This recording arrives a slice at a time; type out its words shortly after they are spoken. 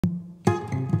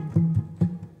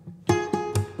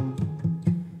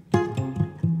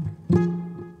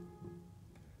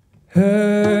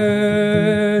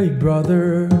Hey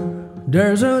brother,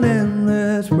 there's an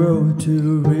endless road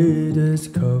to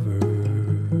rediscover.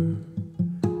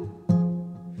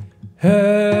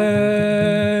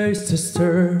 Hey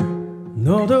sister,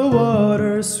 know the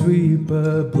water's sweet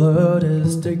but blood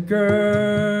is thicker.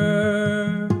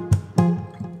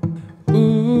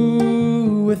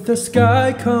 Ooh, if the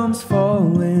sky comes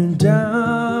falling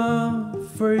down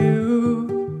for you,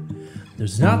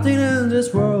 there's nothing in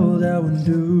this world I would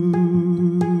do.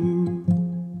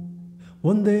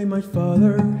 One day my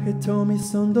father, he told me,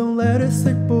 son, don't let it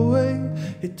slip away.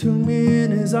 He took me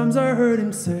in his arms, I heard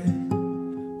him say,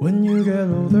 when you get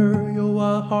older, your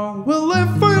wild heart will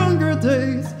live for younger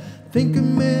days. Think of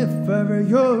me if ever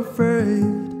you're afraid.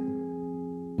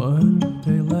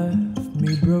 Monday left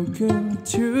me broken.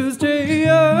 Tuesday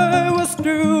I was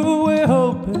through with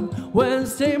hoping.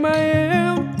 Wednesday my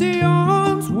empty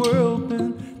arms were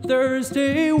open.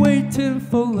 Thursday waiting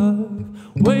for love,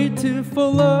 waiting for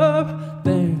love.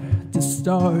 Thank the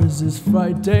stars, it's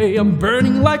Friday. I'm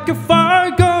burning like a fire,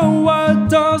 going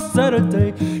wild on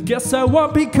Saturday. Guess I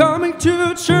won't be coming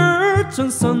to church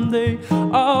on Sunday.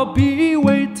 I'll be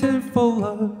waiting for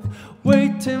love,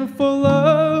 waiting for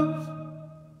love.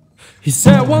 He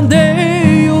said one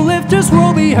day you'll leave this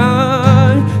world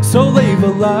behind, so live a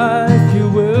life you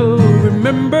will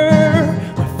remember.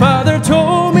 My father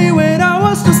told me when I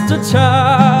was just a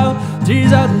child,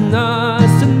 these are the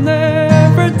nights that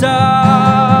never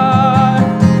die,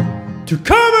 to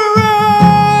come around.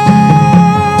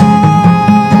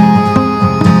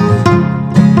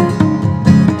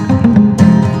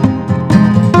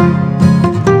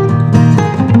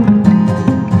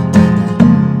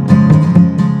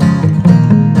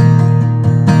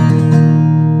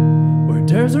 Where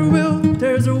there's a will,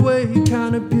 there's a way,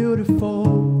 kinda beautiful.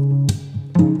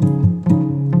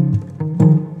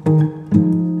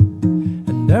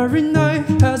 Every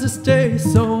night has a stay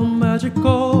so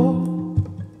magical.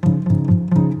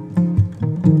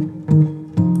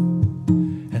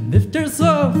 And if there's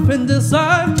love in this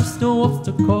life, there's no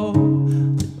obstacle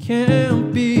that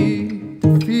can't be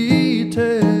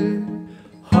defeated.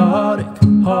 Heartache,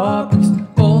 heartbreaks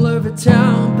all over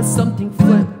town, but something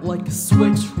flipped like a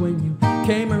switch when you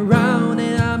came around.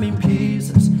 And I'm in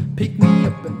pieces, pick me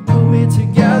up and pull me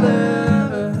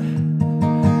together.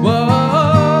 Whoa.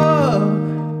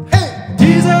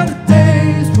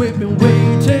 We've been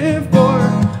waiting for.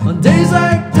 On days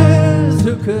like this,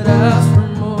 who could ask for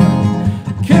more?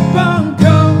 Keep on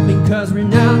coming, cause we're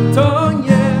not done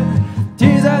yet.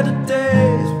 These are the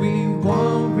days we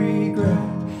won't regret.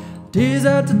 These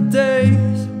are the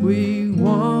days we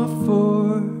won't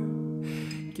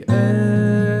forget.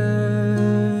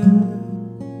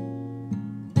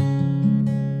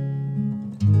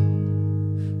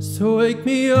 So wake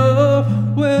me up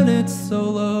when it's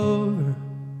all over,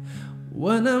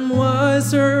 when I'm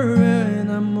wiser and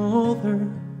I'm older.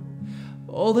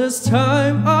 All this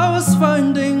time I was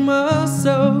finding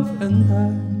myself, and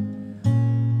I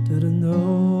didn't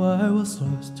know I was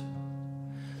lost.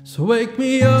 So wake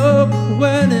me up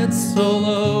when it's all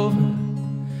over,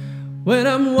 when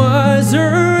I'm wiser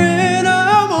and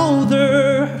I'm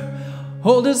older.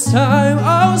 All this time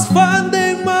I was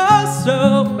finding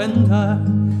myself, and I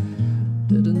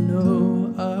didn't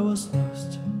know I was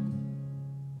lost.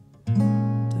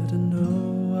 Didn't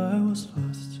know I was lost.